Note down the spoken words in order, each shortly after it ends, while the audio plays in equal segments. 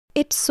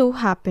It so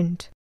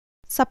happened.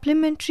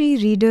 Supplementary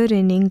Reader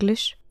in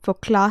English for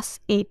Class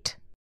 8.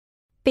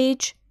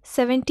 Page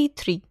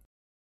 73.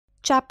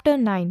 Chapter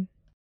 9.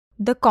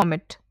 The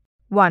Comet.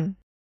 1.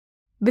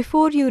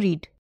 Before you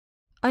read.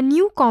 A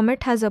new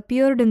comet has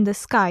appeared in the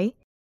sky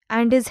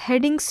and is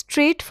heading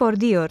straight for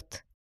the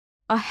Earth.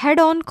 A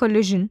head-on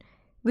collision,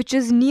 which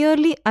is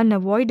nearly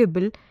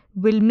unavoidable,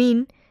 will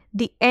mean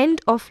the end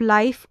of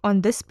life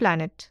on this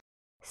planet.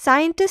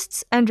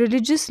 Scientists and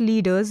religious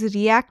leaders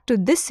react to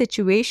this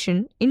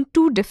situation in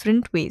two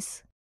different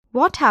ways.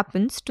 What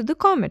happens to the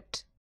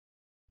comet?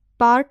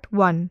 Part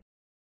 1.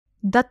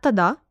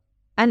 Dattada,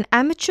 an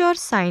amateur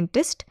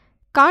scientist,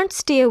 can't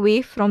stay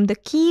away from the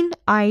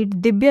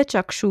keen-eyed Dibya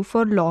Chakshu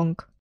for long.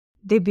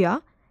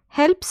 Dibya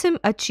helps him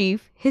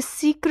achieve his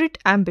secret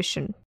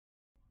ambition.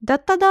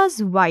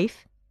 Dattada's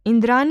wife,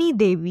 Indrani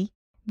Devi,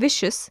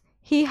 wishes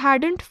he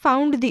hadn't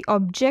found the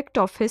object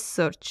of his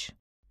search.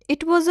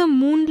 It was a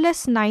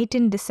moonless night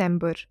in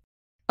December.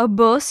 A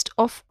burst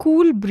of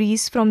cool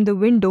breeze from the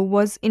window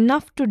was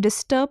enough to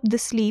disturb the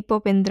sleep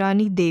of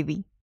Indrani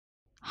Devi.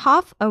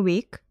 Half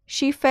awake,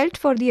 she felt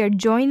for the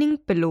adjoining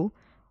pillow,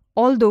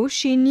 although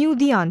she knew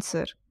the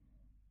answer.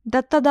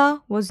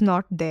 Dattada was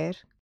not there.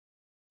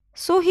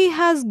 So he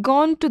has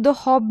gone to the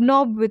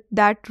hobnob with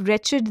that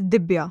wretched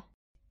Dibya.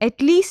 At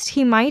least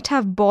he might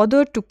have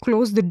bothered to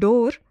close the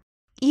door.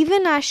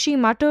 Even as she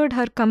muttered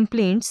her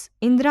complaints,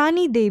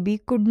 Indrani Devi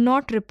could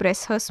not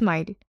repress her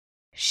smile.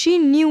 She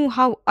knew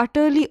how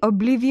utterly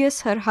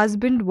oblivious her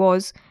husband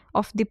was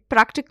of the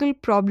practical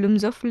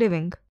problems of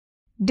living.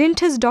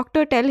 Didn't his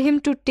doctor tell him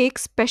to take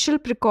special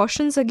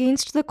precautions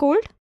against the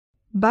cold?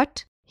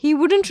 But he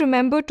wouldn't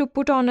remember to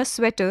put on a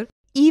sweater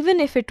even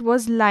if it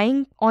was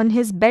lying on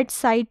his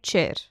bedside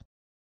chair.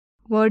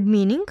 Word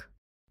meaning: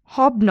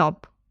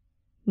 hobnob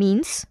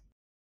means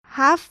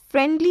have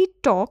friendly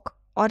talk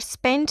or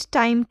spend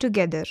time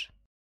together.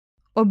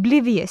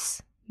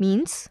 Oblivious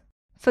means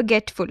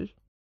forgetful.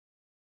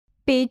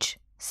 Page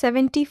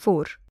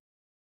 74.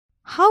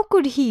 How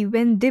could he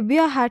when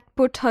Dibya had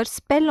put her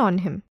spell on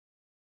him?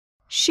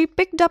 She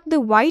picked up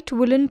the white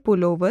woolen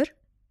pullover,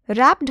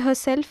 wrapped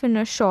herself in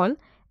a shawl,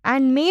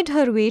 and made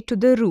her way to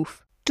the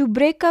roof to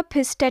break up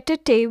his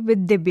tete-a-tete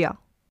with Dibya.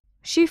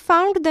 She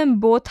found them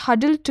both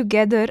huddled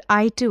together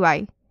eye to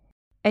eye.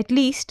 At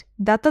least,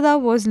 Dattada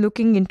was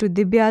looking into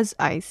Dibya's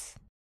eyes.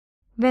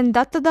 When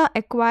Dattada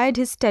acquired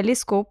his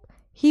telescope,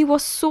 he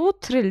was so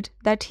thrilled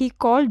that he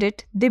called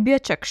it Dibya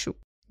Chakshu,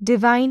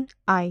 divine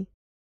eye.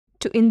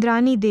 To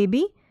Indrani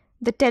Devi,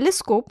 the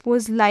telescope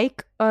was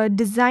like a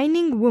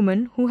designing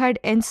woman who had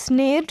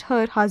ensnared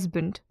her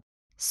husband.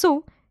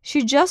 So,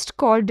 she just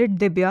called it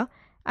Dibya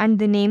and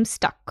the name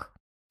stuck.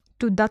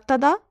 To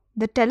Dattada,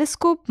 the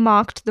telescope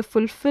marked the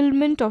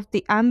fulfillment of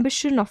the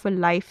ambition of a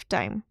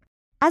lifetime.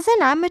 As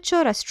an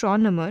amateur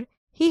astronomer,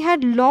 he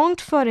had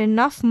longed for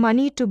enough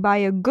money to buy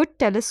a good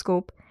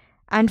telescope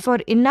and for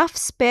enough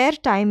spare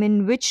time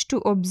in which to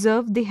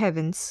observe the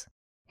heavens.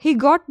 He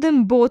got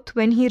them both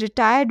when he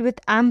retired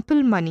with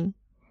ample money.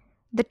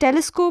 The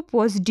telescope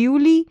was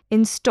duly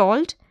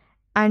installed,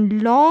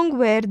 and long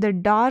were the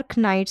dark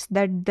nights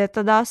that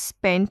Dattada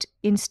spent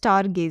in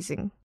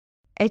stargazing.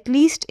 At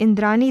least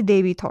Indrani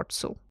Devi thought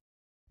so.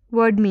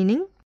 Word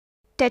meaning: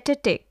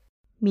 tete-a-tete,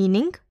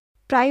 meaning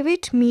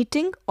private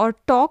meeting or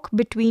talk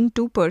between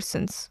two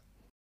persons.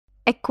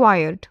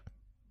 Acquired,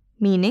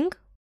 meaning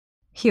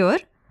here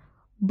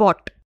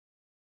bought.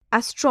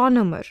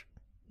 Astronomer,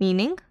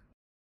 meaning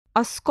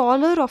a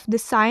scholar of the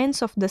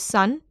science of the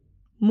sun,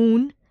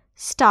 moon,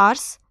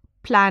 stars,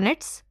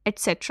 planets,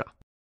 etc.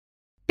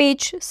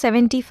 Page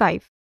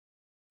 75.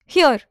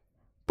 Here,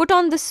 put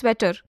on this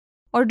sweater,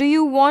 or do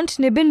you want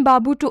Nibin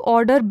Babu to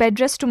order bed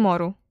rest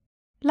tomorrow?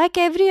 Like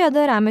every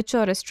other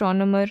amateur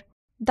astronomer,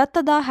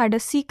 Dattada had a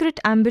secret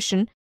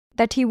ambition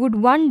that he would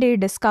one day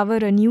discover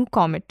a new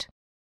comet.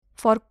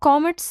 For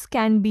comets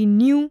can be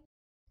new,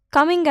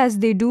 coming as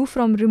they do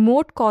from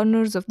remote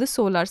corners of the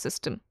solar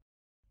system.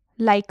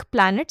 Like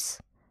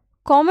planets,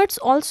 comets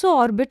also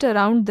orbit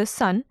around the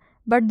sun,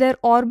 but their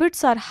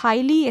orbits are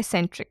highly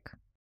eccentric.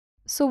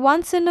 So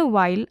once in a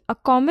while, a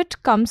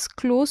comet comes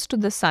close to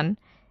the sun.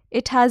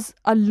 It has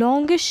a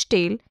longish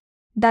tail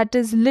that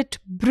is lit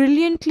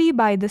brilliantly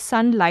by the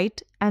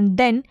sunlight, and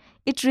then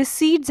it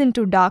recedes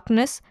into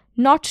darkness,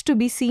 not to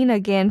be seen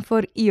again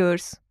for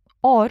years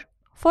or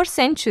for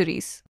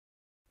centuries.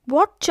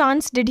 What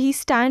chance did he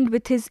stand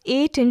with his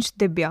 8-inch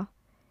Dibya?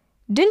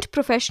 Didn't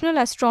professional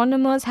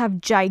astronomers have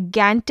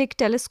gigantic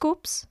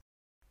telescopes?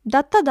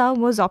 Dattada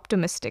was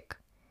optimistic.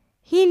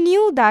 He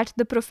knew that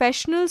the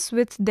professionals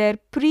with their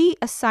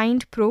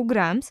pre-assigned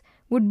programs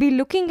would be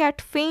looking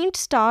at faint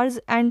stars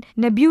and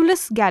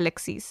nebulous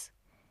galaxies.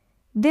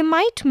 They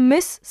might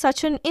miss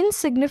such an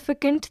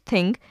insignificant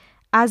thing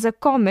as a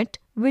comet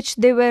which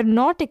they were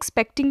not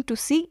expecting to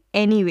see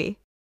anyway.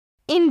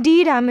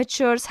 Indeed,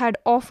 amateurs had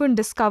often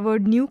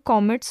discovered new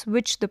comets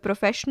which the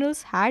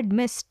professionals had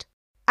missed.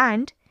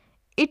 And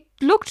it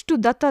looked to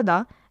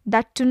Dattada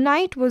that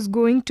tonight was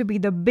going to be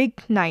the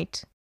big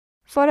night.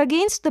 For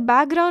against the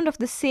background of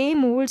the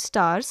same old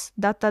stars,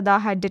 Dattada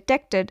had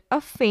detected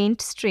a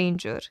faint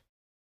stranger.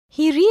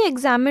 He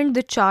re-examined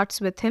the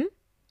charts with him,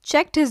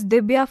 checked his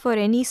dibya for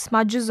any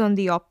smudges on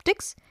the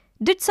optics,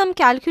 did some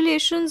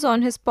calculations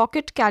on his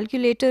pocket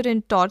calculator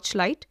in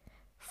torchlight,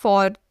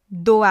 for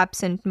though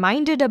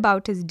absent-minded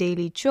about his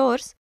daily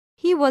chores,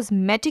 he was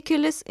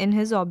meticulous in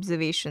his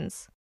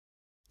observations.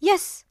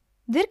 Yes,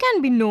 there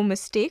can be no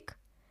mistake.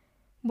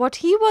 What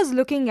he was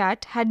looking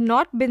at had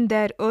not been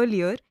there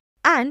earlier,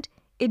 and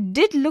it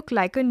did look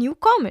like a new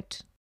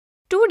comet.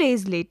 2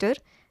 days later,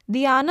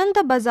 the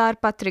Ananda Bazar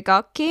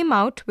Patrika came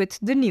out with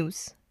the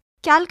news.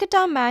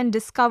 Calcutta man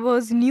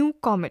discovers new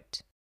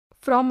comet.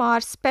 From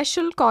our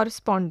special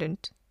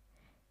correspondent.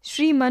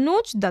 Sri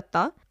Manoj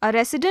Datta, a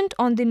resident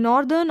on the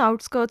northern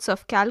outskirts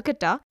of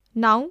Calcutta,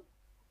 now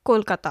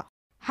Kolkata,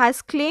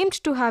 has claimed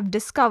to have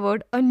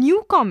discovered a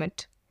new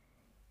comet.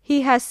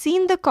 He has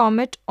seen the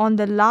comet on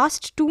the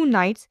last 2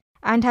 nights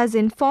and has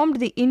informed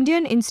the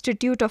Indian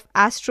Institute of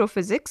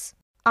Astrophysics,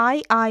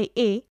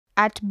 IIA,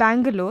 at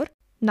Bangalore,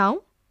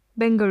 now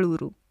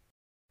Bengaluru,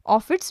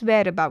 of its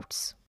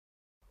whereabouts.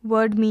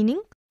 Word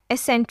meaning: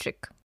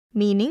 eccentric,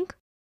 meaning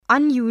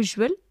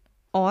unusual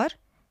or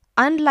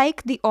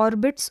unlike the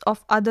orbits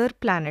of other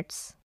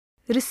planets.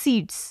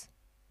 Recedes,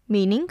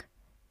 meaning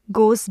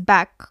goes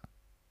back,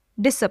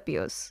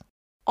 disappears.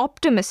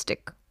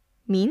 Optimistic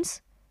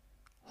means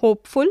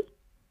hopeful,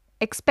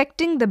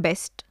 expecting the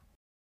best.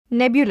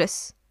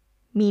 Nebulous,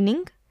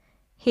 meaning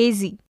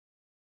hazy.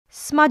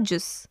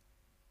 Smudges,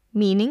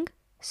 meaning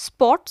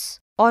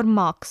spots or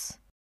marks.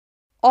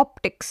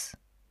 Optics,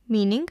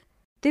 meaning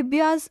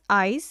Dibya's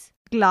eyes,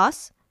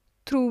 glass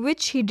through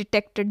which he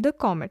detected the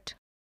comet.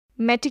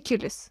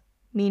 Meticulous,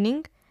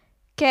 meaning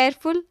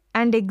careful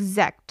and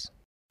exact.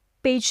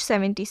 Page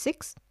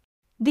 76.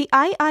 The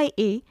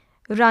IIA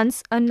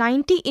runs a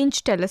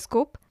 90-inch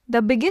telescope,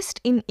 the biggest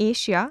in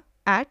Asia,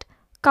 at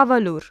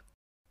Kavalur.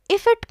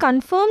 If it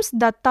confirms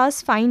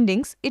Datta's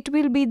findings, it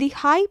will be the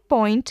high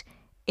point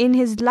in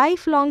his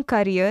lifelong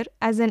career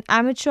as an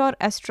amateur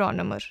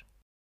astronomer.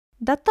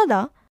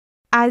 Dattada,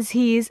 as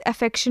he is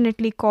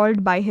affectionately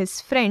called by his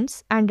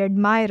friends and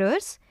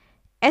admirers,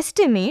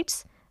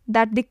 estimates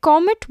that the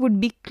comet would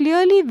be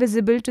clearly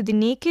visible to the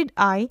naked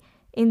eye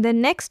in the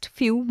next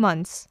few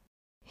months.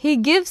 He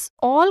gives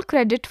all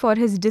credit for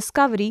his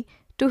discovery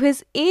to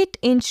his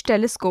 8-inch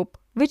telescope,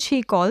 which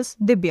he calls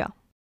Dibya.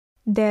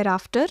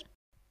 Thereafter,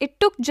 it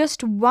took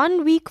just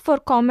 1 week for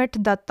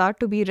Comet Datta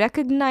to be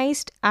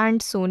recognized and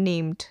so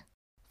named.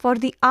 For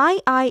the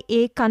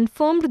IIA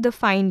confirmed the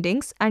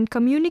findings and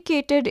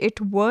communicated it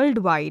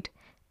worldwide,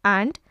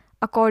 and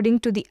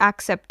according to the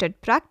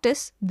accepted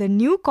practice, the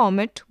new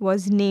comet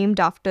was named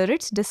after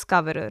its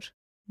discoverer.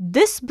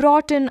 This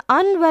brought in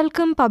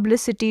unwelcome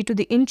publicity to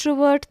the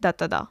introvert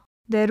Dattada.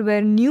 There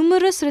were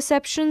numerous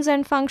receptions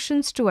and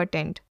functions to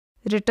attend.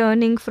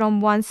 Returning from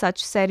one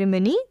such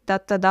ceremony,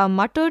 Dattada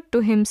muttered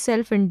to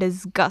himself in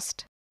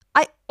disgust,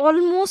 "I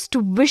almost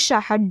wish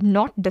I had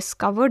not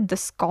discovered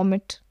this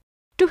comet."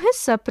 To his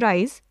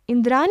surprise,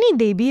 Indrani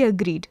Devi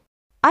agreed.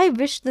 "I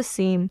wish the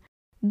same,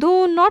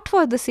 though not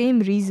for the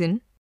same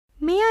reason."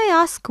 "May I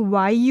ask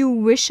why you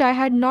wish I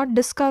had not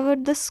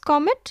discovered this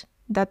comet?"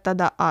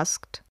 Dattada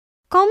asked.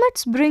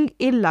 "Comets bring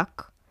ill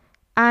luck,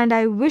 and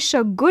I wish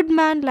a good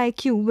man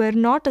like you were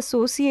not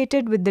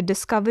associated with the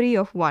discovery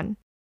of one,"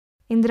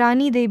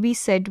 Indrani Devi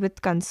said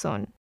with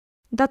concern.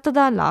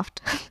 Dattada laughed.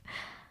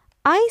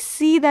 "I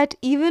see that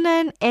even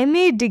an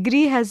MA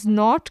degree has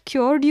not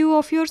cured you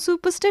of your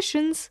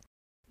superstitions.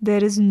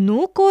 There is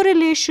no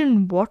correlation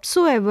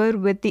whatsoever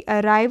with the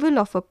arrival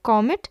of a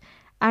comet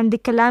and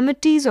the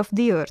calamities of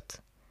the earth.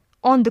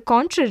 On the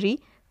contrary,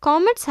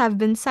 comets have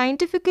been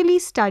scientifically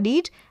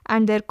studied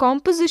and their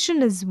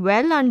composition is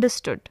well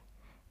understood.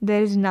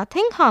 There is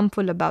nothing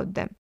harmful about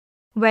them.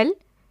 Well,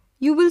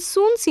 you will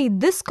soon see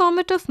this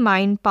comet of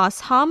mine pass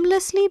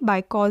harmlessly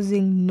by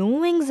causing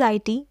no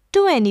anxiety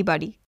to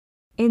anybody."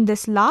 In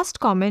this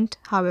last comment,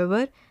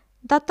 however,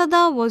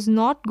 Dattada was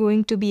not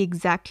going to be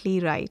exactly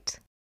right.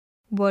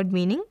 Word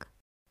meaning: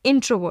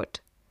 introvert,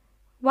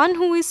 one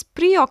who is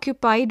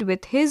preoccupied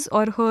with his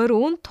or her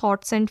own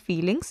thoughts and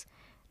feelings,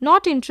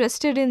 not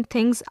interested in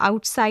things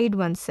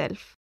outside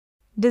oneself.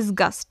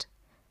 Disgust,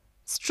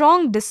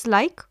 strong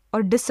dislike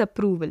or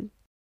disapproval.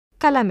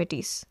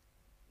 Calamities,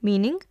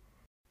 meaning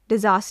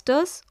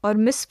disasters or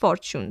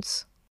misfortunes.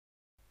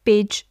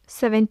 Page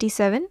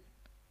 77.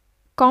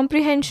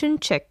 Comprehension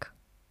check.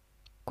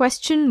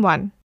 Question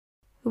 1.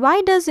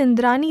 Why does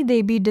Indrani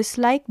Devi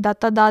dislike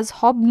Dattada's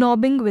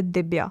hobnobbing with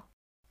Dibya?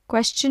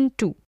 Question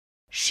 2.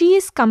 She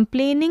is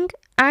complaining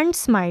and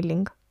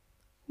smiling.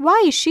 Why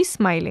is she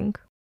smiling?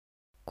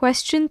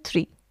 Question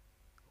 3.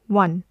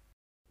 1.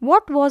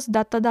 What was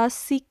Dattada's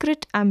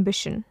secret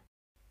ambition?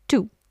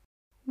 2.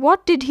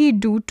 What did he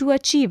do to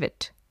achieve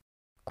it?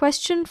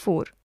 Question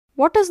 4.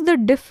 What is the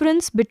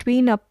difference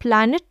between a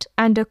planet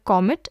and a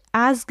comet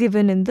as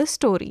given in the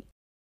story?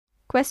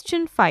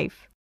 Question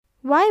 5.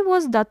 Why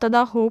was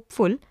Dattada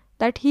hopeful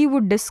that he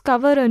would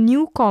discover a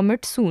new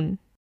comet soon?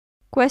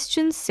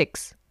 Question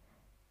 6.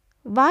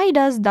 Why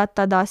does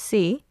Dattada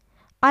say,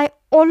 "I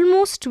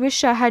almost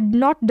wish I had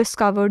not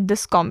discovered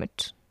this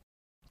comet"?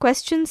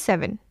 Question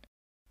 7.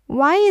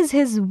 Why is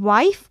his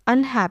wife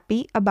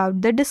unhappy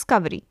about the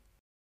discovery?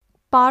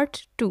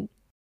 Part 2.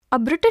 A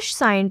British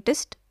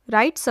scientist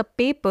writes a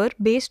paper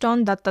based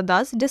on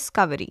Dattada's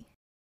discovery.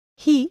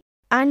 He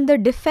and the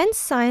defense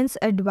science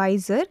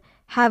advisor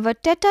have a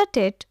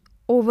tete-a-tete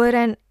over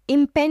an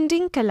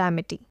impending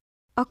calamity.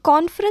 A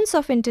conference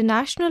of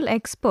international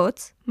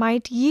experts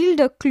might yield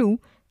a clue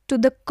to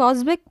the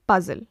cosmic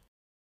puzzle.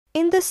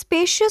 In the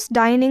spacious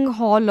dining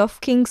hall of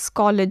King's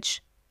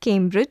College,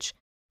 Cambridge,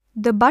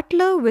 the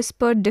butler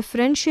whispered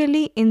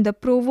deferentially in the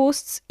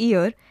provost's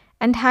ear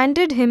and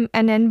handed him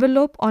an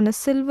envelope on a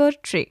silver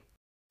tray.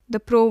 The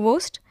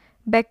provost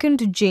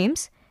beckoned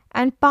James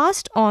and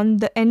passed on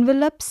the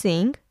envelope,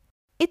 saying,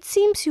 "It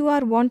seems you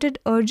are wanted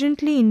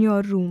urgently in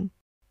your room."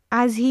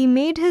 As he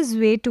made his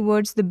way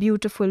towards the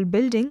beautiful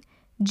building,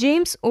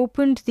 James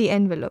opened the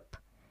envelope.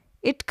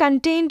 It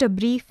contained a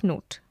brief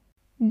note.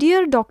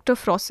 "Dear Dr.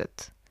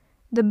 Fawcett,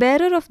 the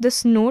bearer of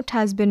this note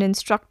has been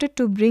instructed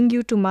to bring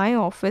you to my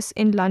office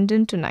in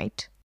London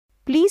tonight.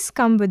 Please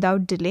come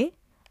without delay.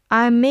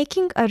 I am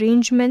making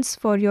arrangements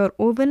for your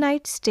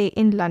overnight stay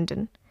in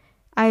London.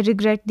 I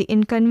regret the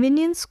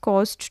inconvenience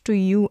caused to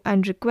you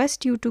and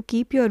request you to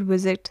keep your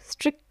visit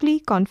strictly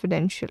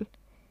confidential.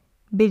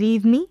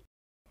 Believe me,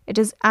 it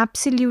is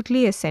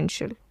absolutely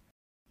essential.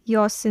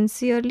 Yours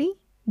sincerely,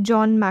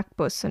 John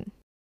Macpherson."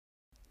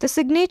 The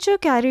signature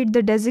carried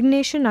the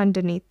designation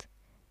underneath: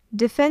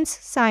 Defense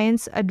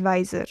Science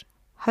Advisor,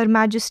 Her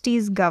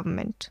Majesty's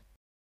Government.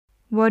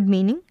 Word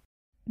meaning: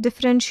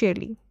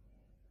 differentially.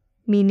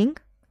 Meaning: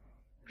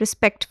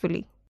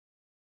 respectfully.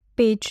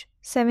 Page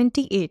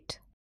 78.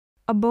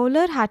 A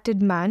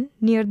bowler-hatted man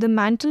near the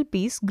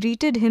mantelpiece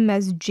greeted him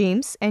as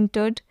James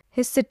entered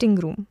his sitting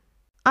room.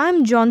 "I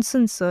am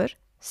Johnson, sir,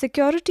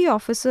 security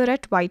officer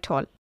at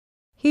Whitehall."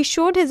 He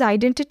showed his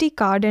identity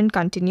card and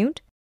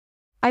continued,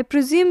 "I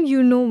presume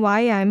you know why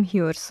I am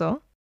here, sir."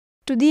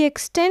 "To the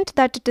extent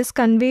that it is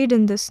conveyed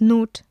in this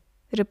note,"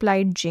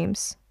 replied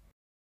James.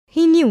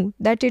 He knew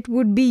that it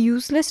would be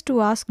useless to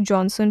ask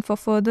Johnson for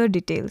further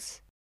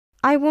details.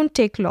 "I won't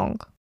take long."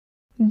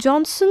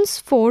 Johnson's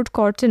Ford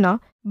Cortina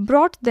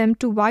brought them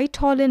to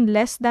Whitehall in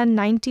less than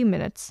 90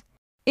 minutes.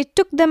 It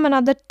took them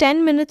another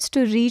 10 minutes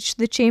to reach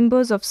the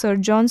chambers of Sir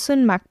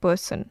Johnson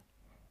Macpherson.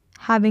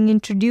 Having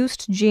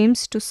introduced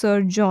James to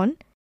Sir John,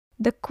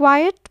 the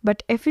quiet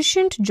but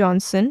efficient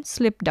Johnson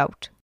slipped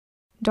out.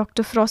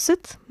 "Dr.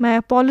 Fawcett, my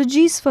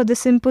apologies for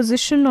this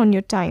imposition on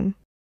your time."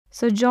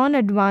 Sir John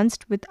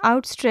advanced with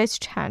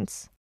outstretched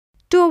hands.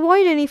 "To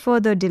avoid any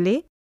further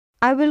delay,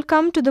 I will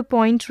come to the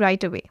point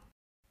right away."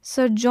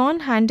 Sir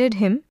John handed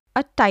him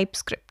a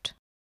typescript.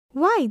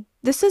 "Why,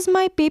 this is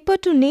my paper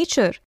to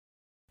Nature.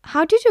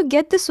 How did you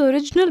get this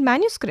original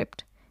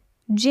manuscript?"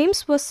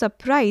 James was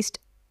surprised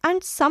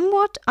and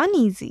somewhat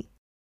uneasy.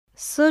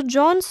 Sir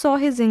John saw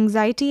his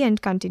anxiety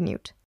and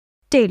continued,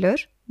 "Taylor,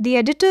 the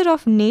editor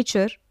of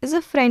Nature, is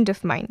a friend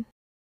of mine.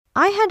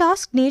 I had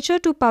asked Nature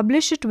to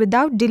publish it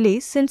without delay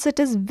since it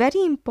is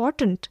very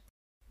important."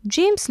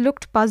 James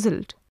looked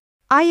puzzled.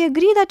 "I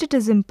agree that it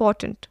is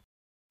important.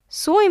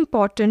 So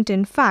important,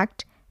 in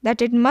fact,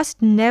 that it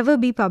must never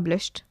be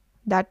published.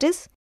 That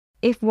is,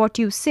 if what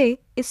you say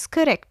is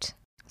correct."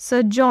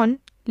 Sir John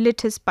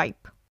lit his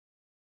pipe.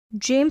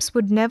 James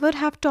would never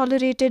have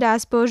tolerated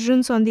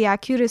aspersions on the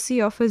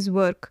accuracy of his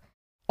work,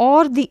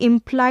 or the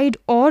implied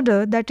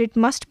order that it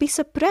must be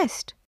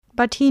suppressed.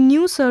 But he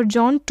knew Sir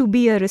John to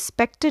be a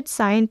respected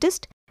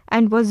scientist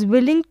and was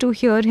willing to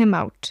hear him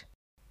out.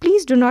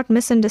 "Please do not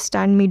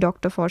misunderstand me,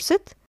 Dr.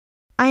 Fawcett.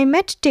 I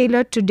met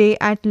Taylor today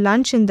at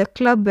lunch in the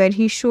club where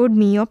he showed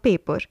me your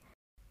paper.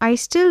 I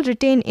still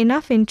retain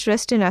enough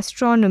interest in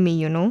astronomy,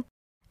 you know,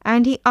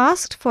 and he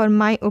asked for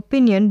my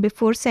opinion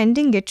before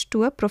sending it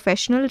to a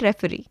professional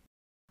referee.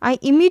 I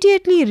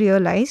immediately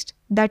realized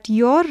that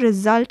your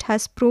result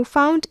has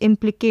profound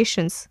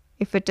implications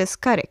if it is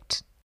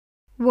correct."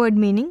 Word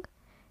meaning: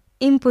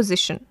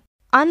 imposition,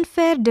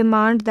 unfair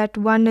demand that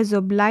one is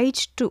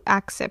obliged to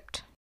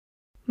accept.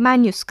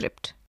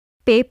 Manuscript,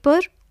 paper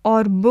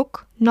or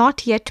book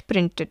not yet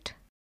printed.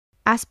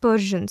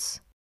 Aspersions,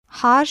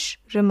 harsh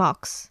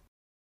remarks.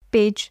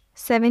 Page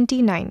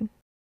 79.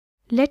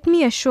 "Let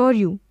me assure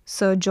you,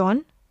 Sir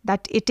John,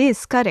 that it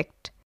is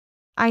correct.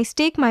 I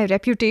stake my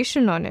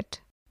reputation on it."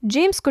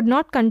 James could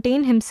not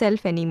contain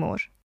himself anymore.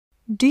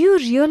 "Do you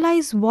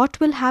realize what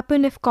will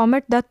happen if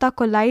Comet Datta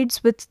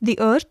collides with the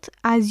Earth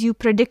as you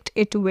predict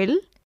it will?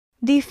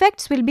 The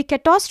effects will be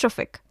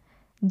catastrophic.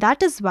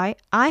 That is why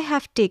I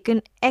have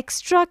taken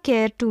extra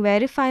care to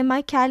verify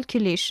my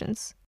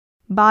calculations.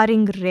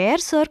 Barring rare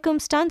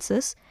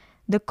circumstances,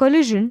 the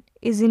collision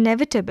is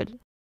inevitable."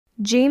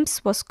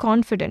 James was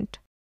confident,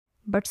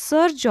 but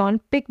Sir John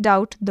picked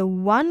out the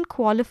one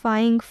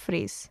qualifying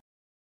phrase.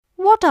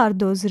 "What are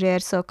those rare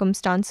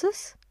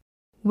circumstances?"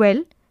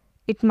 "Well,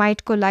 it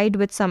might collide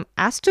with some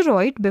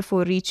asteroid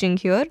before reaching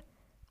here,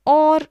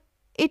 or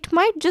it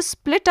might just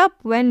split up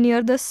when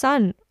near the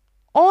sun,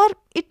 or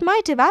it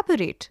might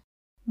evaporate."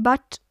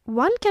 But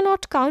one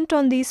cannot count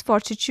on these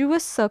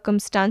fortuitous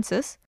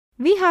circumstances.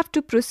 We have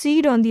to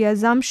proceed on the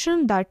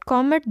assumption that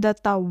Comet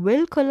Datta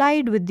will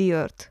collide with the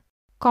Earth.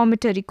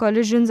 Cometary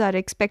collisions are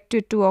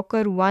expected to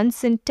occur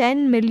once in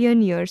 10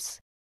 million years.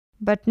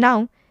 But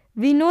now,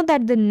 we know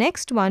that the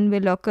next one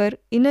will occur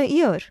in a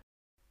year.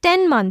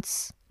 10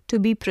 months, to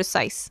be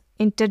precise,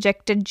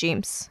 interjected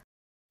James.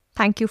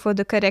 Thank you for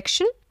the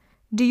correction.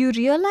 Do you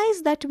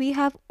realize that we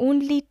have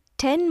only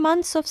 10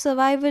 months of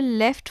survival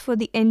left for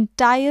the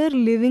entire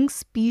living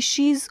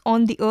species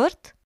on the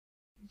Earth?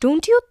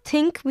 Don't you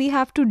think we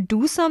have to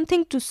do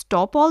something to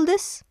stop all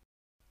this?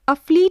 A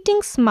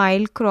fleeting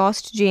smile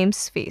crossed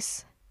James'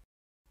 face.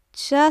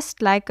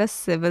 Just like a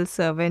civil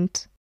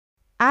servant.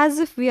 As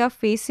if we are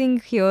facing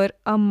here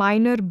a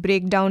minor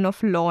breakdown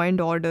of law and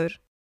order.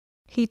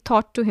 He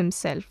thought to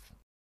himself.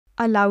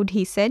 Aloud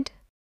he said,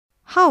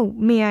 "How,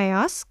 may I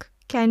ask,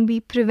 can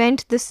we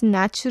prevent this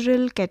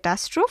natural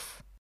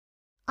catastrophe?"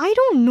 "I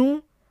don't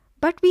know,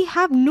 but we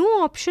have no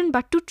option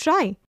but to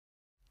try.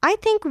 I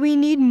think we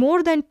need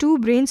more than 2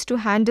 brains to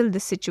handle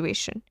this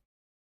situation.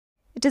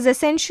 It is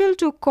essential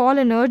to call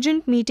an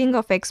urgent meeting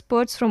of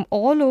experts from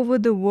all over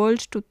the world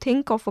to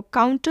think of a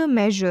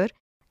countermeasure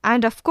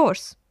and, of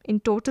course, in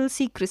total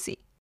secrecy.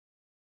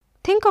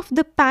 Think of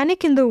the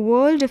panic in the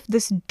world if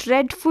this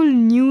dreadful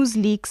news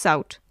leaks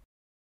out."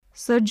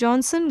 Sir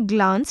Johnson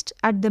glanced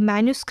at the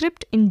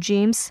manuscript in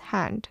James'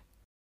 hand.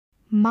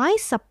 "My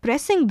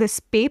suppressing this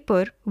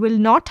paper will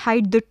not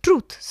hide the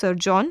truth, Sir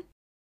John,"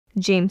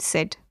 James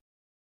said.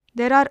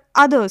 "There are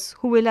others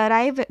who will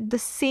arrive at the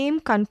same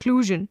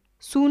conclusion,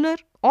 sooner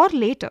or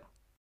later."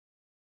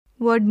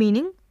 Word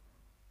meaning: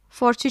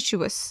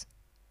 fortuitous,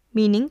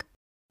 meaning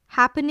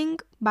happening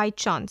by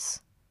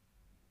chance.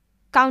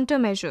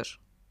 Countermeasure,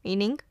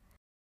 meaning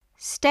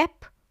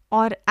step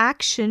or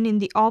action in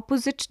the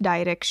opposite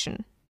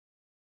direction.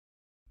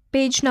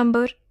 Page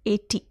number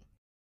 80.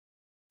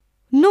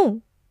 No,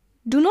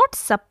 do not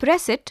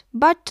suppress it,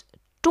 but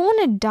tone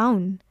it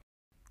down.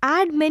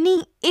 Add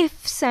many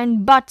ifs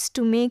and buts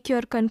to make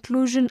your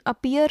conclusion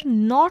appear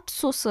not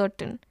so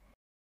certain.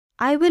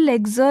 I will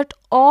exert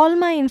all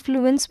my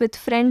influence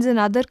with friends in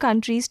other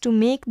countries to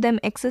make them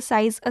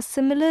exercise a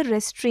similar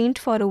restraint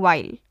for a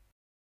while.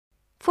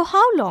 For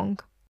how long?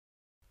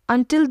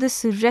 Until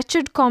this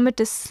wretched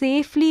comet is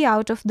safely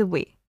out of the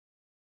way.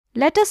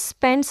 Let us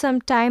spend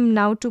some time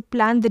now to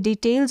plan the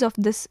details of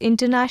this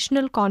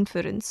international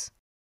conference.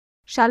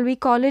 Shall we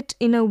call it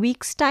in a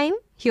week's time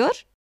here?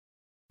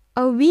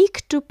 A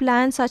week to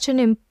plan such an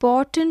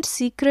important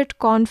secret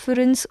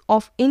conference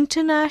of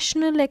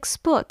international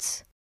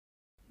experts.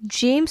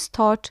 James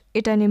thought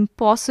it an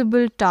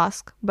impossible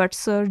task, but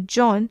Sir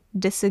John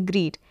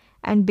disagreed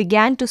and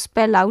began to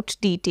spell out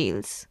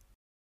details.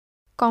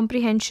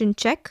 Comprehension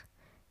check.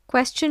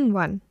 Question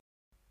 1.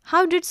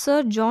 How did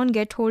Sir John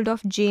get hold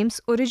of James'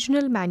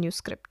 original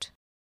manuscript?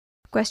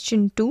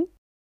 Question 2.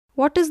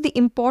 What is the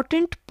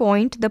important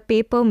point the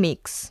paper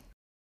makes?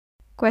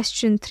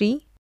 Question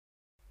 3.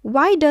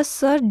 Why does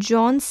Sir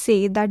John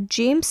say that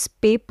James'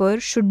 paper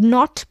should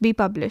not be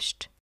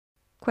published?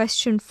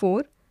 Question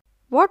 4.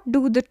 What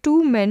do the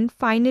 2 men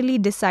finally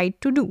decide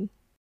to do?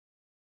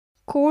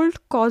 Cold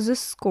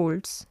causes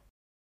colds.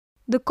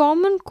 The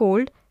common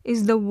cold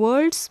is the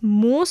world's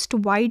most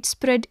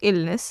widespread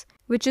illness,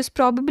 which is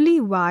probably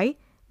why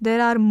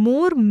there are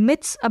more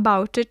myths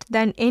about it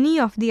than any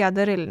of the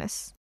other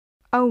illness.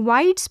 A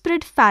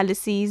widespread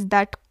fallacy is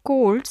that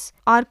colds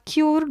are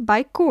cured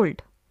by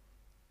cold.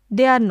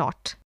 They are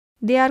not.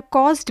 They are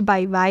caused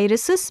by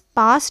viruses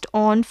passed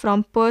on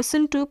from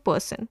person to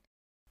person.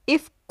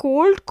 If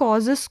cold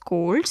causes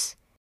colds,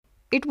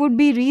 it would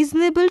be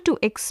reasonable to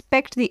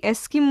expect the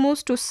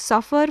Eskimos to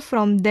suffer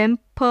from them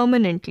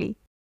permanently.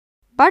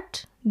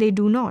 But they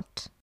do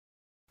not.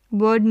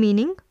 Word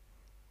meaning: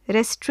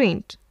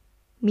 restraint,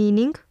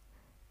 meaning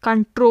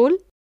control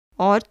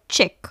or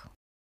check.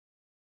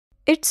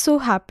 It so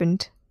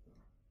happened.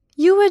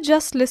 You were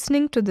just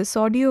listening to this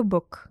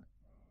audiobook.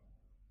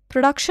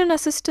 Production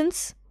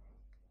assistants: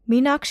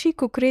 Meenakshi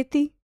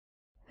Kukreti.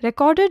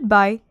 Recorded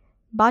by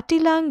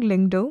Batilang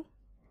Lingdo.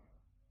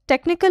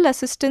 Technical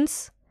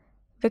assistants: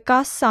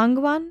 Vikas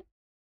Sangwan.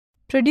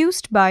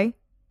 Produced by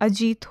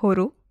Ajit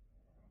Horo.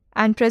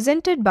 And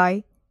presented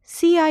by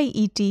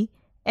CIET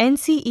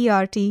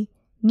NCERT,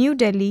 New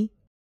Delhi,